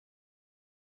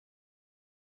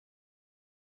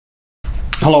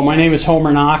Hello, my name is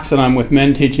Homer Knox and I'm with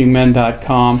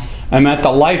menteachingmen.com. I'm at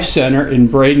the Life Center in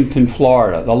Bradenton,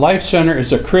 Florida. The Life Center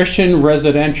is a Christian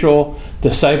residential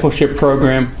discipleship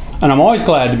program, and I'm always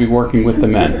glad to be working with the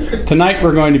men. Tonight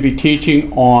we're going to be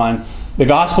teaching on the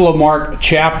Gospel of Mark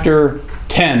chapter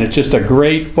 10. It's just a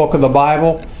great book of the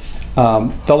Bible.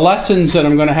 The lessons that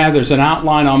I'm going to have, there's an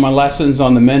outline on my lessons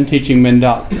on the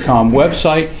menteachingmen.com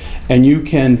website, and you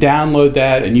can download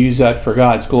that and use that for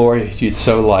God's glory if you'd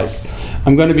so like.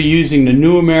 I'm going to be using the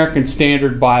New American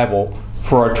Standard Bible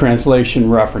for our translation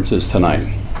references tonight.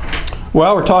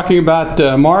 Well, we're talking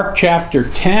about Mark chapter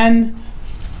 10.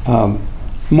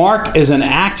 Mark is an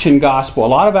action gospel, a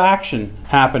lot of action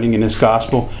happening in this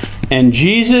gospel, and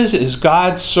Jesus is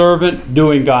God's servant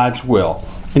doing God's will.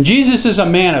 And Jesus is a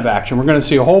man of action. We're going to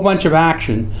see a whole bunch of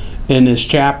action in this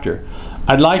chapter.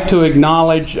 I'd like to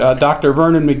acknowledge Dr.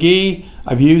 Vernon McGee.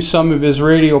 I've used some of his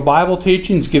radio Bible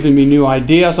teachings, giving me new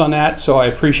ideas on that, so I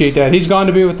appreciate that. He's gone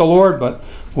to be with the Lord, but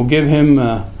we'll give him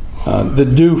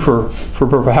the due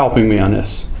for helping me on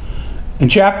this. In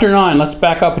chapter 9, let's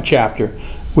back up a chapter.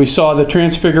 We saw the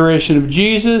transfiguration of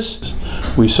Jesus.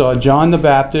 We saw John the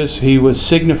Baptist. He was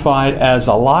signified as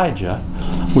Elijah.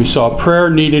 We saw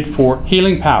prayer needed for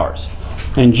healing powers.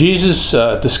 And Jesus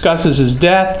discusses his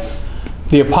death.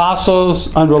 The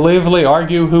apostles unbelievably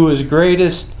argue who is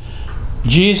greatest.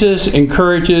 Jesus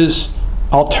encourages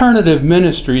alternative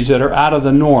ministries that are out of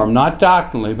the norm, not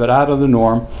doctrinally, but out of the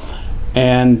norm.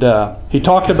 And he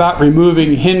talked about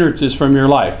removing hindrances from your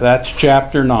life. That's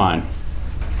chapter 9.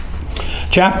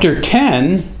 Chapter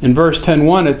 10, in verse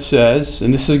 10:1, it says,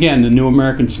 and this is again the New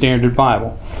American Standard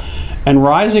Bible, "And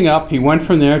rising up, he went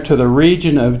from there to the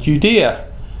region of Judea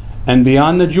and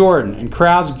beyond the Jordan, and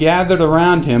crowds gathered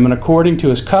around him, and according to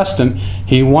his custom,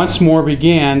 he once more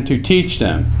began to teach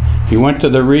them." He went to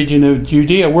the region of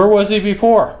Judea. Where was he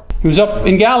before? He was up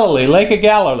in Galilee, Lake of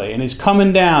Galilee, and he's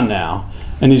coming down now,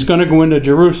 and he's going to go into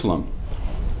Jerusalem.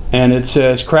 And it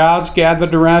says, crowds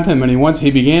gathered around him, and he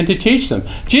began to teach them.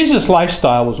 Jesus'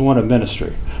 lifestyle was one of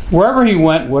ministry. Wherever he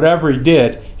went, whatever he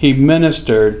did, he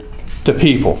ministered to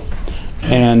people.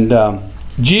 And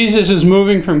Jesus is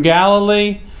moving from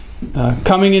Galilee,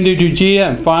 coming into Judea,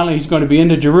 and finally he's going to be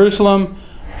into Jerusalem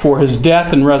for his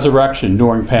death and resurrection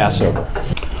during Passover.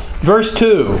 Verse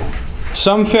 2,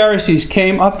 "Some Pharisees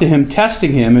came up to him,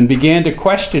 testing him, and began to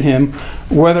question him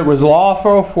whether it was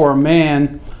lawful for a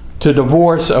man to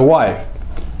divorce a wife.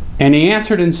 And he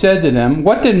answered and said to them,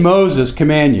 'What did Moses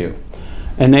command you?'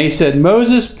 And they said,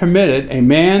 'Moses permitted a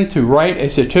man to write a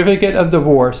certificate of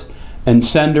divorce and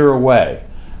send her away.'"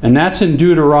 And that's in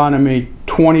Deuteronomy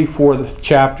 24th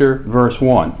chapter, verse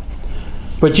 1.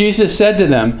 "But Jesus said to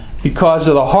them, 'Because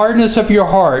of the hardness of your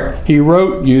heart, he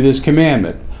wrote you this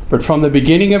commandment. But from the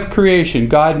beginning of creation,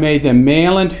 God made them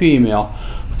male and female.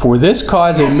 For this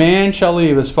cause a man shall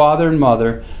leave his father and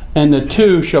mother, and the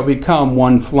two shall become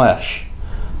one flesh.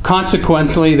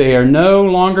 Consequently, they are no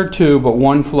longer two, but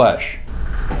one flesh.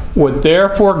 What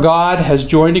therefore God has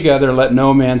joined together, let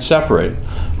no man separate.'"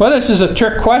 Well, this is a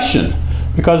trick question,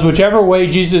 because whichever way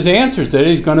Jesus answers it,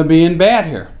 he's going to be in bad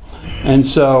here. And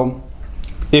so,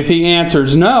 if he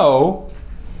answers no,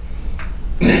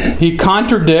 he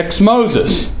contradicts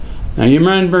Moses. Now, you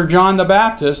remember John the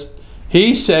Baptist.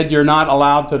 He said you're not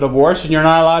allowed to divorce and you're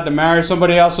not allowed to marry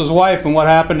somebody else's wife. And what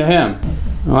happened to him?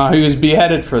 Well, he was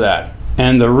beheaded for that.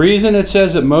 And the reason it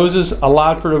says that Moses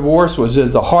allowed for divorce was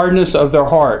the hardness of their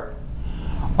heart.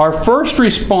 Our first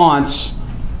response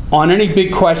on any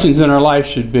big questions in our life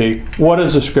should be, what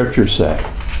does the Scripture say?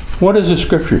 What does the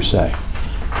Scripture say?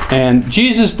 And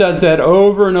Jesus does that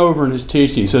over and over in his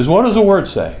teaching. He says, what does the Word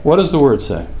say? What does the Word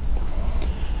say?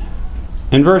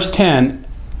 In verse 10,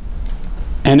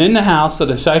 "And in the house the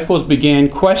disciples began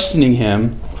questioning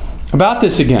him about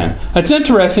this again." It's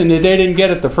interesting that they didn't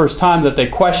get it the first time that they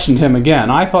questioned him again.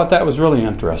 I thought that was really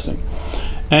interesting.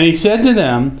 "And he said to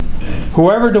them,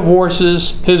 'Whoever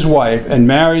divorces his wife and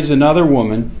marries another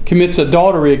woman commits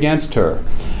adultery against her.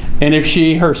 And if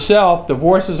she herself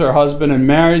divorces her husband and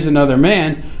marries another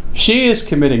man, she is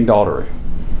committing adultery.'"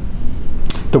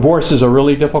 Divorce is a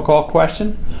really difficult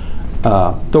question.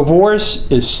 Divorce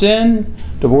is sin,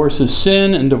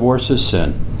 and divorce is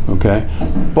sin. Okay?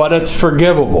 But it's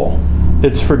forgivable.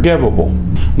 It's forgivable.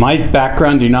 My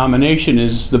background denomination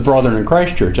is the Brethren in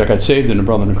Christ Church. I got saved in the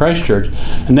Brethren in Christ Church.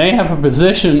 And they have a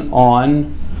position on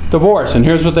divorce. And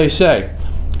here's what they say.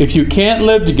 If you can't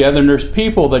live together, and there's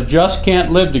people that just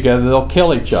can't live together, they'll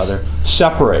kill each other,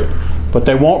 separate. But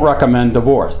they won't recommend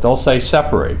divorce. They'll say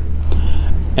separate.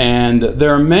 And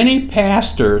there are many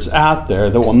pastors out there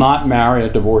that will not marry a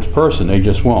divorced person. They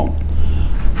just won't.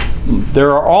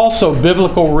 There are also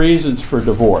biblical reasons for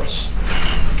divorce.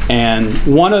 And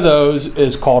one of those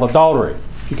is called adultery.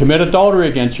 If you commit adultery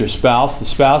against your spouse, the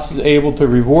spouse is able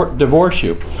to divorce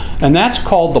you. And that's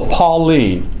called the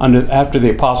Pauline, after the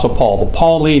Apostle Paul, the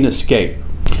Pauline escape.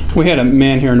 We had a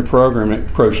man here in the program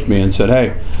that approached me and said,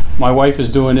 hey, my wife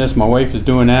is doing this, my wife is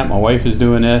doing that, my wife is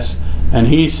doing this. And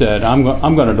he said, I'm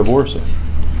going to divorce her.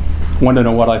 Wanted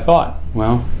to know what I thought.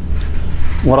 Well,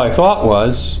 what I thought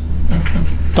was,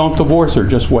 don't divorce her,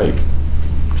 just wait.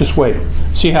 Just wait.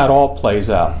 See how it all plays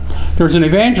out. There was an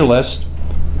evangelist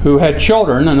who had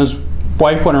children, and his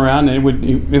wife went around and they would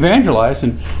evangelize,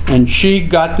 and she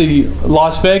got the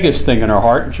Las Vegas thing in her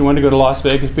heart, and she wanted to go to Las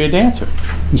Vegas to be a dancer.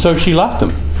 And so she left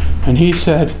him. And he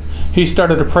said, he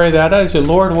started to pray that day. He said,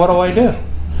 Lord, what do I do?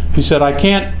 He said, I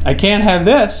can't have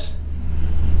this.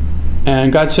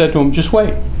 And God said to him, just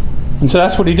wait. And so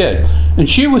that's what he did. And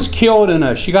she was killed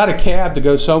she got a cab to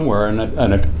go somewhere, and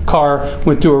a car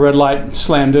went through a red light and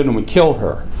slammed in and killed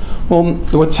her. Well,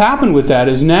 what's happened with that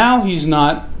is now he's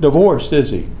not divorced, is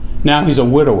he? Now he's a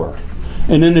widower.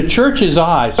 And in the church's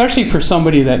eyes, especially for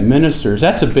somebody that ministers,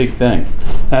 that's a big thing.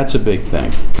 That's a big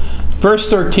thing. Verse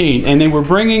 13, and they were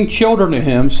bringing children to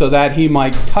him so that he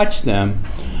might touch them,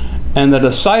 and the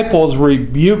disciples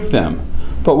rebuked them.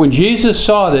 But when Jesus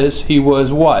saw this, he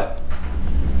was what?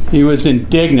 He was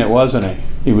indignant, wasn't he?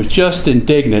 He was just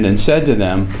indignant and said to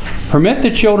them, permit the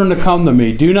children to come to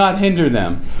me, do not hinder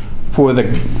them, for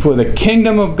the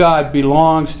kingdom of God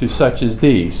belongs to such as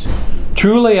these.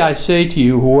 Truly I say to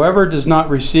you, whoever does not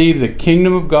receive the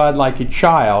kingdom of God like a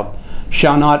child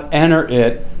shall not enter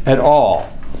it at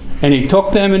all. And he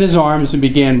took them in his arms and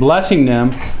began blessing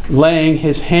them, laying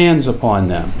his hands upon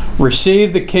them.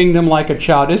 Receive the kingdom like a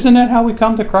child. Isn't that how we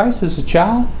come to Christ, as a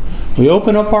child? We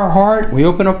open up our heart. We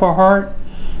open up our heart.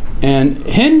 And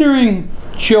hindering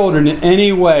children in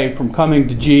any way from coming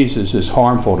to Jesus is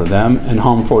harmful to them and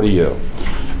harmful to you.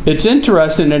 It's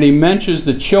interesting that he mentions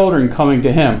the children coming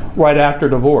to him right after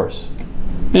divorce.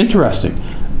 Interesting.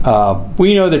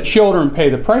 We know that children pay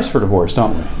the price for divorce,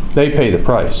 don't we? They pay the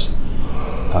price.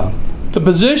 The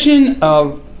position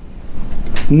of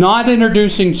not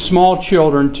introducing small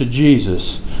children to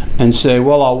Jesus and say,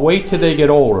 well, I'll wait till they get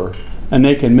older and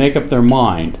they can make up their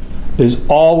mind, is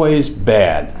always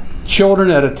bad. Children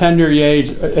at a tender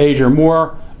age are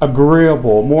more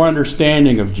agreeable, more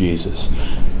understanding of Jesus.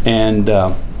 And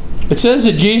it says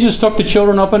that Jesus took the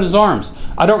children up in his arms.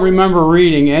 I don't remember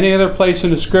reading any other place in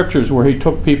the scriptures where he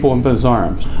took people in his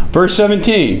arms. Verse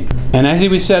 17, and as he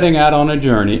was setting out on a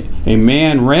journey, a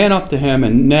man ran up to him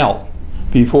and knelt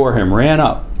before him, ran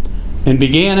up, and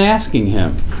began asking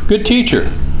him, good teacher,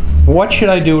 what should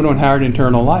I do to inherit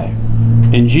eternal life?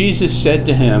 And Jesus said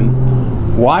to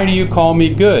him, why do you call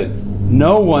me good?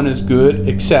 No one is good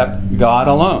except God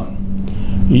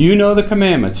alone. You know the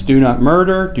commandments. Do not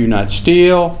murder, do not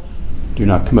steal, do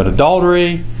not commit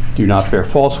adultery, do not bear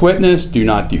false witness, do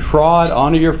not defraud,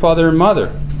 honor your father and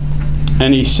mother.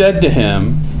 And he said to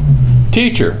him,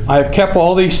 teacher, I have kept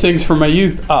all these things from my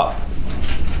youth up.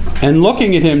 And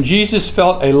looking at him, Jesus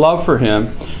felt a love for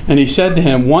him, and he said to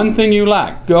him, one thing you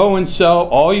lack, go and sell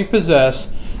all you possess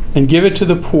and give it to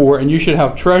the poor, and you should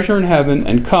have treasure in heaven,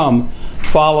 and come,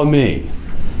 follow me.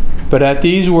 But at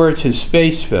these words his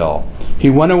face fell. He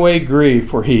went away grieved,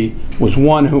 for he was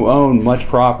one who owned much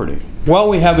property. Well,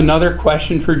 we have another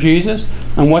question for Jesus.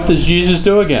 And what does Jesus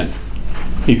do again?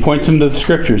 He points him to the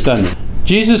scriptures, doesn't he?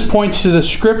 Jesus points to the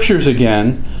scriptures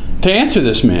again to answer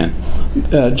this man.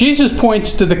 Jesus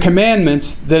points to the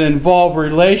commandments that involve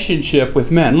relationship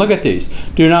with men. Look at these.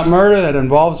 Do not murder, that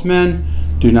involves men.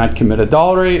 Do not commit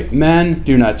adultery, men.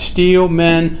 Do not steal,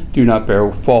 men. Do not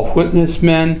bear false witness,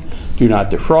 men. Do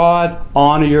not defraud.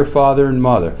 Honor your father and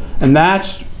mother. And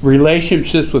that's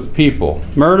relationships with people.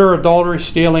 Murder, adultery,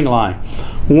 stealing, lying.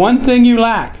 One thing you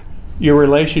lack, your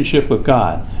relationship with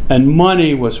God. And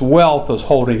money wealth was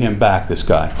holding him back, this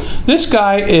guy. This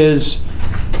guy is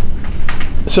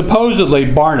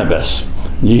supposedly Barnabas.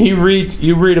 You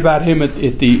read about him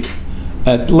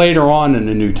later on in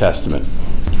the New Testament.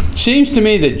 It seems to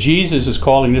me that Jesus is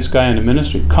calling this guy into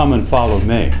ministry, come and follow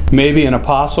me. Maybe an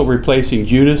apostle replacing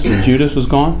Judas when Judas was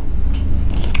gone.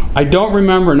 I don't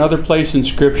remember another place in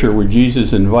Scripture where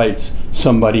Jesus invites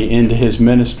somebody into his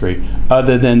ministry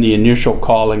other than the initial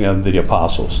calling of the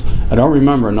apostles. I don't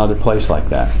remember another place like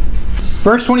that.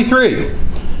 Verse 23,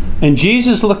 and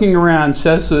Jesus looking around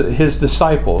says to his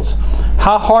disciples,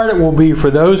 how hard it will be for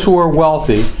those who are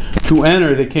wealthy to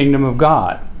enter the kingdom of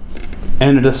God.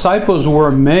 And the disciples were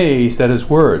amazed at his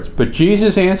words. But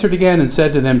Jesus answered again and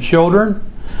said to them, children,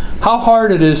 how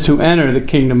hard it is to enter the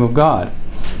kingdom of God.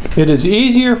 It is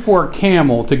easier for a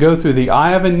camel to go through the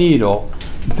eye of a needle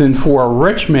than for a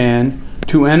rich man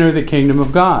to enter the kingdom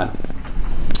of God.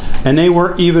 And they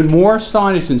were even more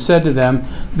astonished and said to them,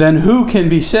 then who can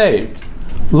be saved?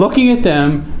 Looking at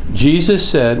them, Jesus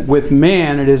said, with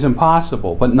man it is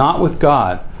impossible, but not with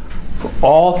God. For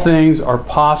all things are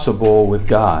possible with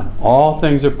God. All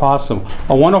things are possible.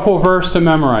 A wonderful verse to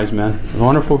memorize, man. A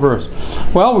wonderful verse.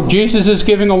 Well, Jesus is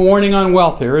giving a warning on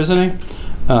wealth here, isn't he?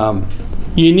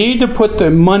 You need to put the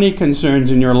money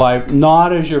concerns in your life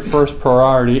not as your first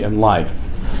priority in life.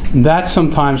 That's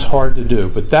sometimes hard to do,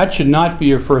 but that should not be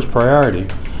your first priority.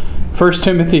 1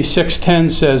 Timothy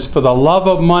 6:10 says, for the love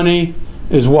of money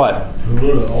is what? The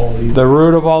root of all evil. The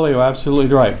root of all evil,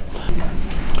 absolutely right.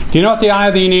 Do you know what the eye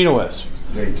of the needle is?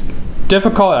 Gate.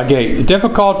 Difficult, a gate.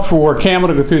 Difficult for a camel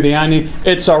to go through the eye of the needle.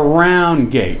 It's a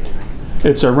round gate.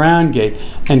 It's a round gate.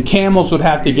 And camels would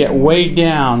have to get way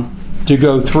down to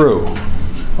go through.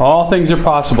 All things are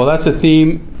possible. That's a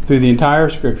theme through the entire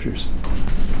Scriptures.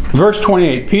 Verse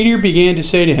 28, Peter began to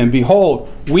say to him, behold,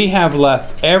 we have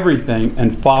left everything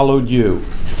and followed you.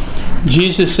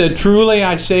 Jesus said, truly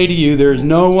I say to you, there is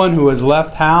no one who has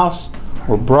left house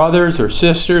or brothers or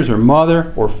sisters or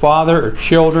mother or father or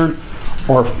children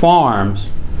or farms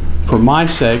for my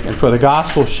sake and for the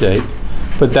gospel's sake,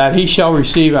 but that he shall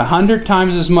receive 100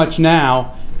 times as much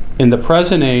now in the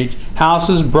present age,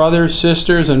 houses, brothers,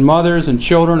 sisters, and mothers, and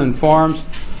children, and farms,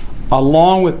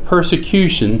 along with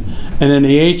persecution, and in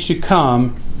the age to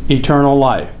come, eternal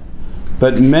life.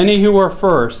 But many who are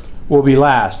first will be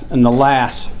last, and the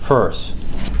last first.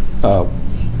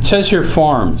 It says here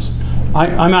farms.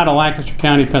 I'm out of Lancaster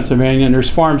County, Pennsylvania, and there's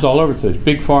farms all over. There's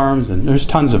big farms, and there's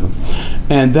tons of them.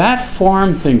 And that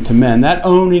farm thing to men, that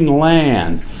owning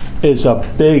land, is a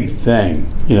big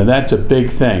thing. You know, that's a big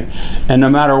thing. And no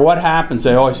matter what happens,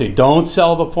 they always say, don't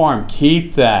sell the farm.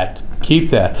 Keep that.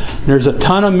 Keep that. There's a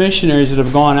ton of missionaries that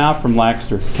have gone out from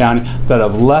Lancaster County that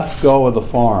have left go of the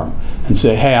farm and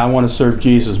say, hey, I want to serve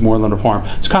Jesus more than a farm.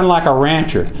 It's kind of like a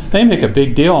rancher. They make a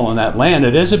big deal on that land.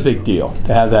 It is a big deal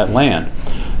to have that land.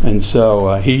 And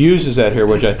so he uses that here,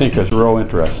 which I think is real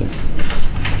interesting.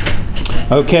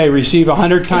 Okay, receive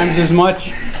 100 times as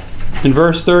much. In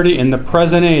verse 30, in the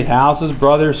present age, houses,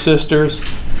 brothers, sisters,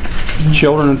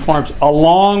 children, and farms,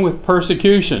 along with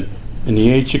persecution in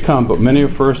the age to come, but many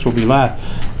of first will be last.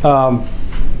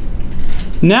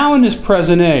 Now in this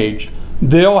present age,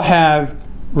 they'll have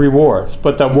rewards,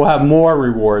 but we'll have more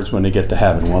rewards when they get to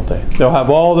heaven, won't they? They'll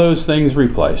have all those things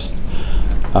replaced.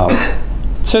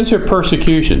 It says here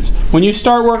persecutions. When you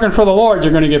start working for the Lord,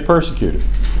 you're going to get persecuted.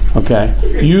 Okay?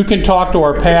 You can talk to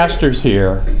our pastors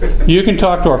here. You can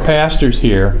talk to our pastors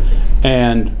here,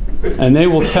 and they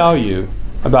will tell you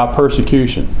about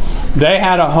persecution. They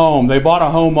had a home. They bought a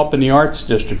home up in the Arts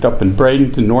District, up in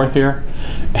Bradenton North here,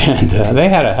 and they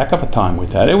had a heck of a time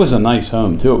with that. It was a nice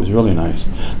home, too. It was really nice.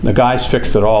 The guys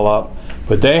fixed it all up.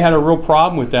 But they had a real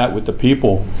problem with that, with the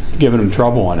people giving them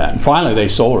trouble on that. And finally, they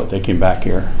sold it. They came back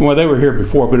here. Well, they were here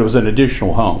before, but it was an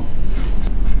additional home.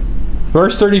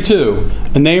 Verse 32,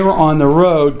 and they were on the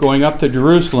road going up to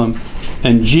Jerusalem,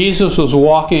 and Jesus was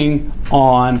walking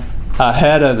on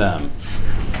ahead of them.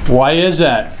 Why is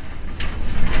that?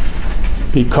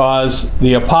 Because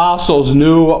the apostles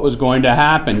knew what was going to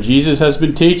happen. Jesus has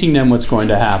been teaching them what's going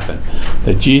to happen.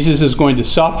 That Jesus is going to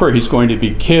suffer, he's going to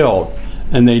be killed.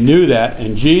 And they knew that,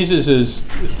 and Jesus is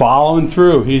following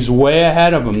through. He's way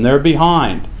ahead of them. They're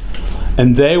behind.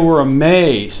 And they were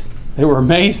amazed. They were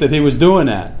amazed that he was doing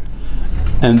that.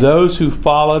 And those who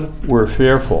followed were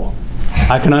fearful.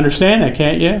 I can understand that,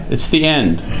 can't you? It's the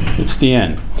end. It's the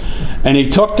end. And he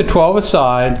took the 12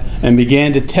 aside and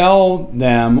began to tell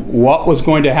them what was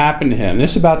going to happen to him.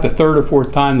 This is about the third or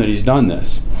fourth time that he's done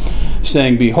this.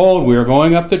 Saying, behold, we are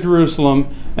going up to Jerusalem,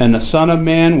 and the Son of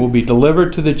Man will be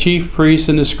delivered to the chief priests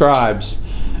and the scribes,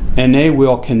 and they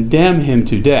will condemn him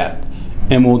to death,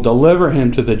 and will deliver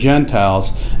him to the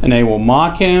Gentiles, and they will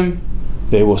mock him,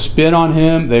 they will spit on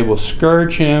him, they will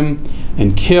scourge him,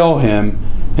 and kill him,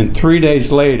 and 3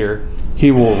 days later he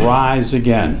will rise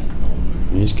again.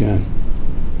 He's gone.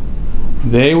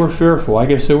 They were fearful. I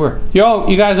guess they were.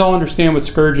 You guys all understand what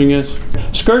scourging is?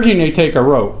 Scourging, they take a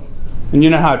rope. And you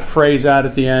know how it frays out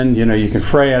at the end? You know, you can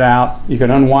fray it out. You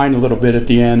can unwind a little bit at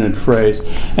the end and frays.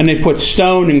 And they put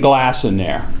stone and glass in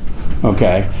there.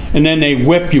 Okay? And then they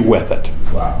whip you with it.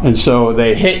 Wow. And so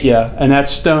they hit you, and that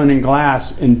stone and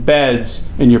glass embeds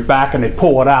in your back, and they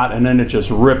pull it out, and then it just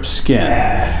rips skin.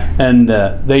 And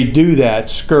they do that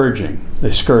scourging.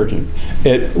 They're scourging.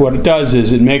 What it does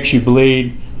is it makes you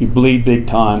bleed. You bleed big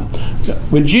time.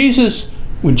 When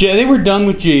they were done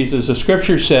with Jesus, the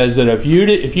scripture says that if you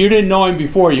didn't know him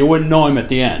before, you wouldn't know him at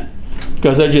the end.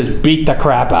 Because they just beat the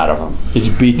crap out of him. They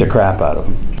just beat the crap out of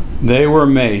him. They were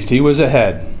amazed. He was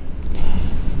ahead.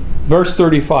 Verse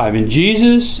 35, and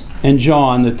Jesus and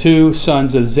John, the two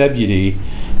sons of Zebedee,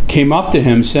 came up to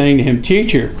him, saying to him,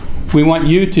 Teacher, we want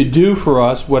you to do for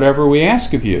us whatever we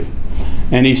ask of you.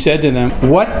 And he said to them,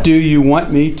 What do you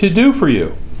want me to do for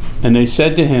you? And they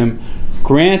said to him,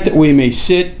 Grant that we may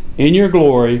sit in your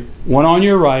glory, one on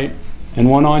your right and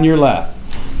one on your left.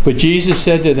 But Jesus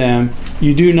said to them,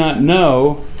 You do not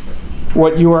know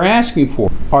what you are asking for.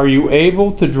 Are you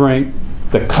able to drink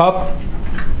the cup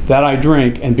that I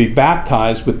drink and be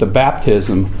baptized with the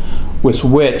baptism with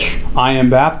which I am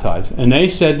baptized? And they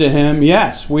said to him,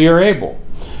 Yes, we are able.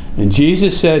 And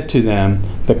Jesus said to them,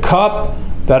 The cup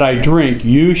that I drink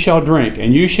you shall drink,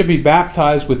 and you shall be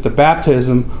baptized with the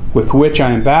baptism with which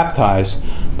I am baptized.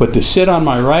 But to sit on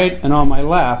my right and on my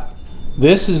left,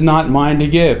 this is not mine to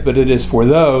give, but it is for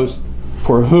those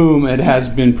for whom it has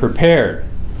been prepared.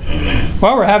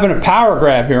 Well, we're having a power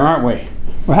grab here, aren't we?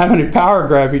 We're having a power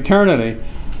grab eternity.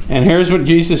 And here's what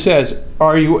Jesus says.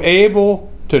 Are you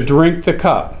able to drink the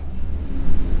cup?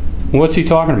 What's he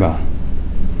talking about?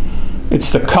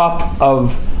 It's the cup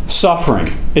of suffering.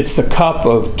 It's the cup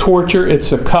of torture. It's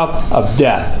the cup of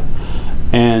death.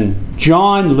 And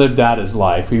John lived out his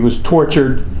life. He was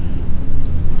tortured,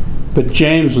 but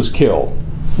James was killed.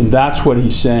 And that's what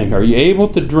he's saying. Are you able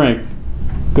to drink,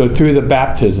 go through the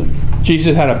baptism?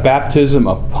 Jesus had a baptism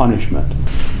of punishment.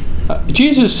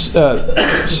 Jesus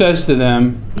says to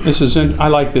them, I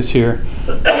like this here.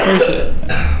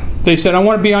 They said, I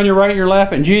want to be on your right and your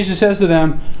left. And Jesus says to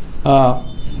them,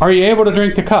 are you able to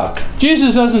drink the cup?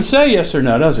 Jesus doesn't say yes or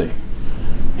no, does he?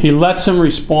 He lets them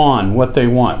respond what they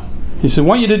want. He said, I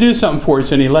want you to do something for you,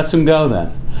 and he lets them go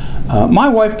then. My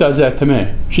wife does that to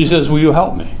me. She says, will you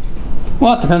help me?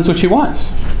 Well, it depends what she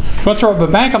wants. If she wants to rob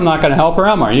a bank, I'm not going to help her,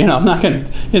 am I? I'm not going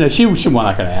to, she's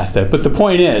not going to ask that. But the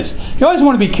point is, you always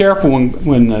want to be careful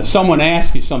when someone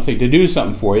asks you something to do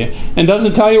something for you and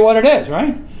doesn't tell you what it is,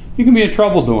 right? You can be in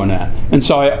trouble doing that. And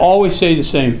so I always say the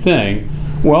same thing.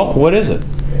 Well, what is it?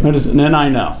 And then I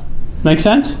know. Make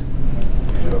sense?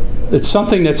 It's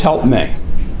something that's helped me.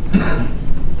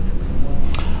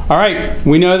 All right,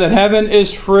 we know that heaven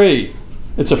is free.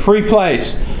 It's a free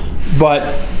place. But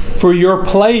for your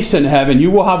place in heaven, you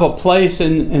will have a place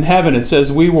in heaven. It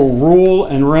says we will rule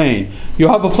and reign.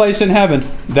 You'll have a place in heaven.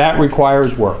 That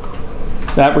requires work.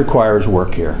 That requires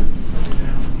work here.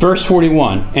 Verse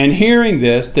 41, and hearing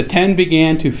this, the 10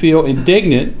 began to feel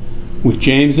indignant with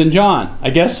James and John. I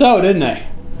guess so, didn't they?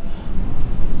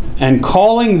 And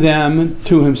calling them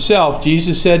to himself,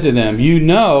 Jesus said to them, you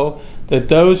know that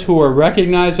those who are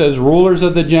recognized as rulers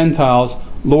of the Gentiles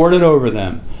lord it over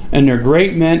them, and their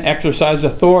great men exercise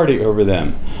authority over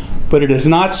them. But it is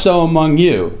not so among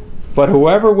you. But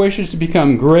whoever wishes to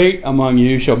become great among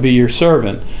you shall be your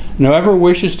servant, and whoever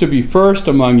wishes to be first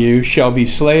among you shall be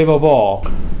slave of all.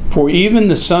 For even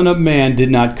the Son of Man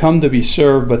did not come to be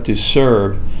served, but to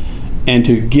serve, and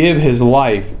to give his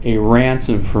life a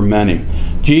ransom for many.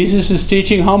 Jesus is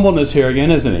teaching humbleness here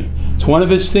again, isn't he? It's one of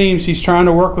his themes he's trying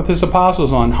to work with his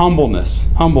apostles on, humbleness.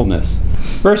 Humbleness.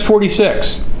 Verse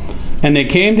 46. And they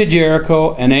came to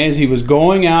Jericho, and as he was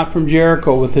going out from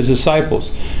Jericho with his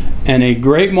disciples, and a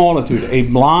great multitude, a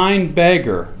blind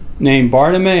beggar named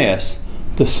Bartimaeus,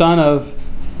 the son of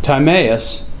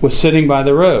Timaeus, was sitting by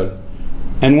the road.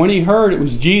 And when he heard it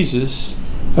was Jesus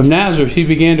of Nazareth, he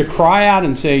began to cry out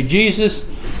and say, Jesus,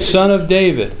 Son of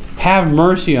David, have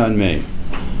mercy on me.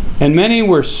 And many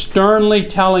were sternly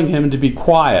telling him to be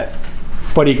quiet,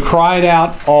 but he cried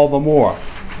out all the more.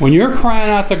 When you're crying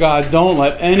out to God, don't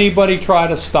let anybody try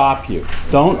to stop you.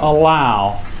 Don't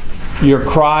allow your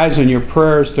cries and your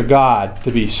prayers to God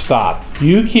to be stopped.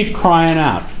 You keep crying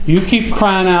out. You keep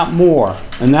crying out more.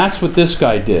 And that's what this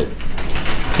guy did.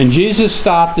 And Jesus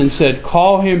stopped and said,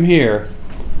 call him here.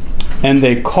 And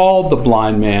they called the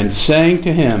blind man, saying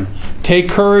to him, take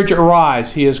courage,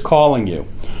 arise, he is calling you.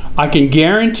 I can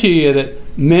guarantee you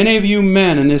that many of you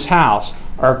men in this house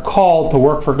are called to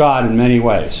work for God in many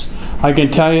ways. I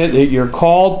can tell you that you're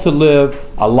called to live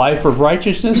a life of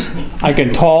righteousness. I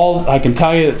can tell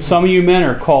you that some of you men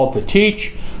are called to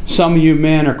teach. Some of you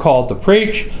men are called to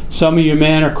preach. Some of you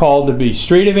men are called to be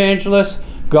street evangelists.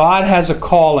 God has a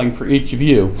calling for each of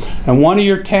you. And one of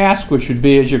your tasks, which would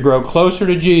be as you grow closer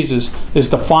to Jesus, is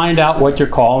to find out what your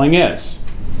calling is.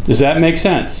 Does that make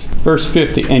sense? Verse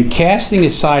 50, and casting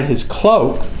aside his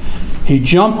cloak, he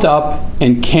jumped up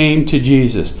and came to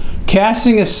Jesus.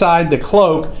 Casting aside the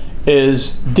cloak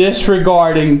is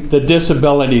disregarding the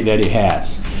disability that he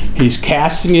has. He's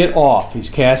casting it off. He's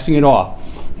casting it off.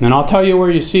 And I'll tell you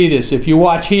where you see this. If you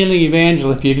watch Healing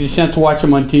Evangelists, if you get a chance to watch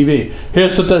them on TV,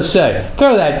 here's what they say.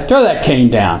 Throw that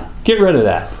cane down. Get rid of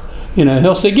that.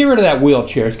 he'll say, get rid of that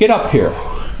wheelchair. Get up here.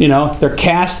 They're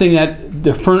casting that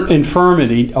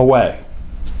infirmity away.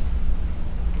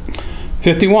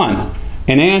 51.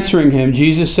 And answering him,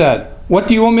 Jesus said, what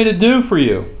do you want me to do for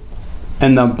you?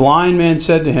 And the blind man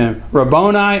said to him,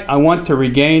 Rabboni, I want to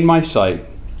regain my sight.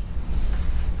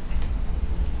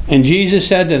 And Jesus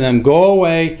said to them, go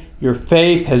away, your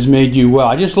faith has made you well.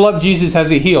 I just love Jesus as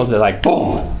he heals. They're like,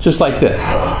 boom, just like this.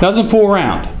 Doesn't fool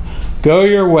around. Go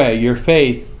your way, your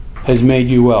faith has made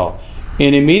you well.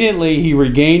 And immediately he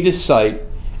regained his sight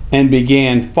and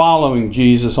began following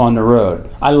Jesus on the road.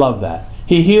 I love that.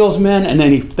 He heals men and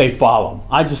then they follow him.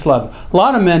 I just love it. A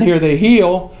lot of men here they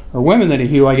heal, or women that he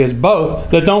heal, I guess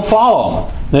both, that don't follow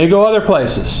him. They go other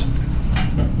places.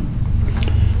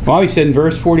 Well, he said in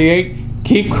verse 48,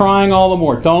 keep crying all the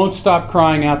more. Don't stop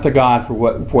crying out to God for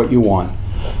what you want.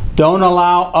 Don't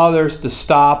allow others to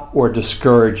stop or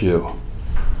discourage you.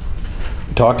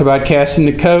 We talked about casting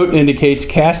the coat indicates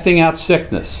casting out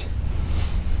sickness.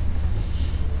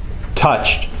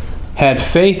 Touched. Had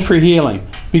faith for healing.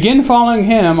 Begin following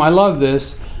him. I love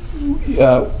this.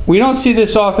 We don't see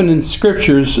this often in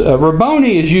scriptures.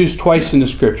 Rabboni is used twice in the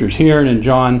scriptures, here and in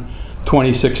John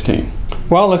 20:16.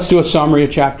 Well, let's do a summary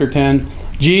of chapter 10.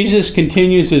 Jesus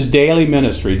continues his daily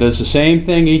ministry, does the same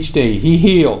thing each day. He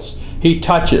heals, he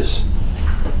touches.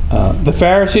 The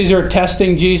Pharisees are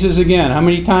testing Jesus again. How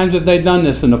many times have they done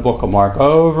this in the book of Mark?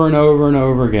 Over and over and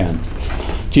over again.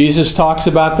 Jesus talks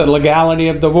about the legality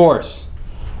of divorce.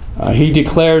 He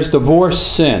declares divorce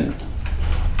sin.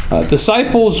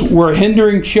 Disciples were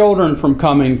hindering children from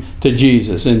coming to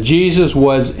Jesus, and Jesus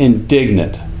was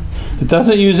indignant. It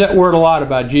doesn't use that word a lot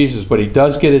about Jesus, but he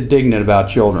does get indignant about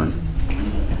children.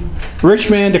 Rich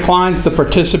man declines the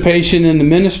participation in the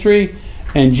ministry,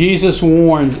 and Jesus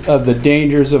warns of the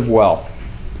dangers of wealth.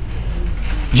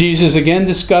 Jesus again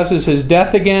discusses his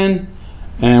death again,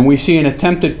 and we see an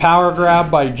attempted power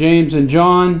grab by James and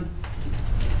John.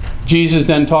 Jesus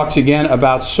then talks again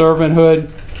about servanthood,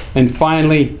 and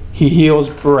finally he heals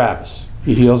Barabbas.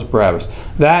 He heals Barabbas.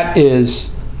 That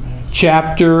is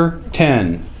chapter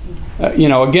 10.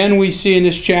 Again we see in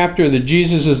this chapter that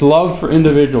Jesus' love for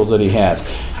individuals that he has.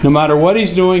 No matter what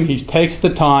he's doing, he takes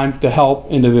the time to help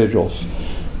individuals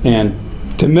and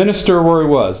to minister where he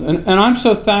was. And I'm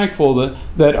so thankful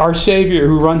that our Savior,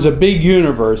 who runs a big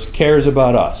universe, cares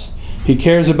about us. He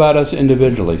cares about us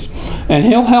individually. And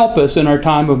he'll help us in our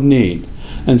time of need.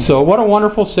 And so what a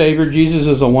wonderful Savior. Jesus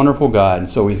is a wonderful God, and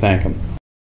so we thank him.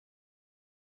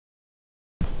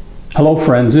 Hello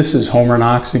friends, this is Homer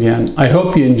Knox again. I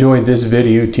hope you enjoyed this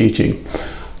video teaching.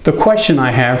 The question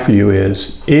I have for you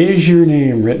is your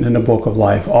name written in the book of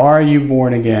life? Are you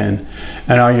born again?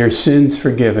 And are your sins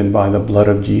forgiven by the blood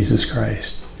of Jesus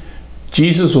Christ?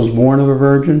 Jesus was born of a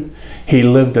virgin. He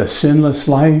lived a sinless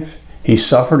life. He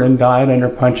suffered and died under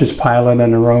Pontius Pilate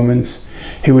and the Romans.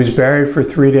 He was buried for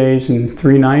 3 days and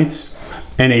 3 nights,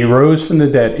 and he rose from the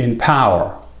dead in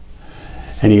power.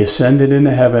 And he ascended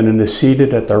into heaven and is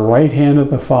seated at the right hand of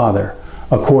the Father,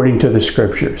 according to the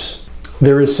Scriptures.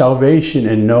 There is salvation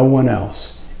in no one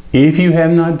else. If you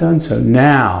have not done so,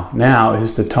 now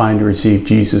is the time to receive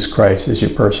Jesus Christ as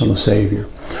your personal Savior.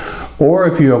 Or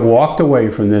if you have walked away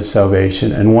from this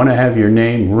salvation and want to have your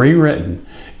name rewritten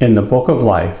in the book of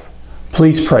life,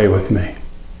 please pray with me.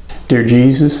 Dear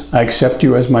Jesus, I accept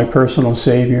you as my personal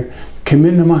Savior. Come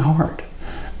into my heart.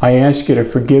 I ask you to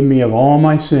forgive me of all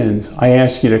my sins. I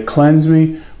ask you to cleanse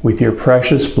me with your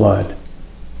precious blood.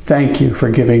 Thank you for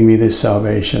giving me this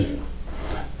salvation.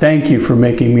 Thank you for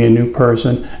making me a new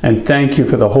person, and thank you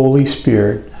for the Holy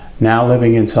Spirit now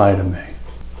living inside of me.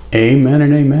 Amen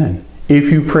and amen. If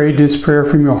you prayed this prayer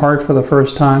from your heart for the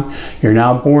first time, you're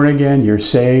now born again, you're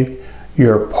saved,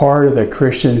 you're part of the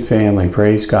Christian family.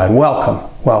 Praise God. Welcome,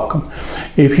 welcome.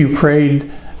 If you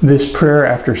prayed this prayer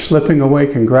after slipping away,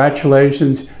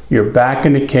 congratulations. You're back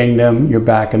in the kingdom. You're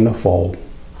back in the fold.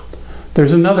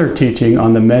 There's another teaching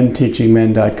on the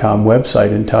menteachingmen.com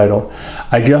website entitled,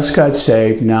 I Just Got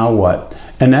Saved, Now What?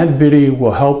 And that video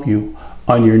will help you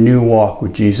on your new walk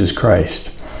with Jesus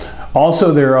Christ.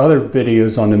 Also, there are other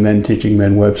videos on the Men Teaching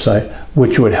Men website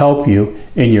which would help you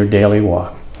in your daily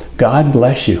walk. God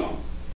bless you.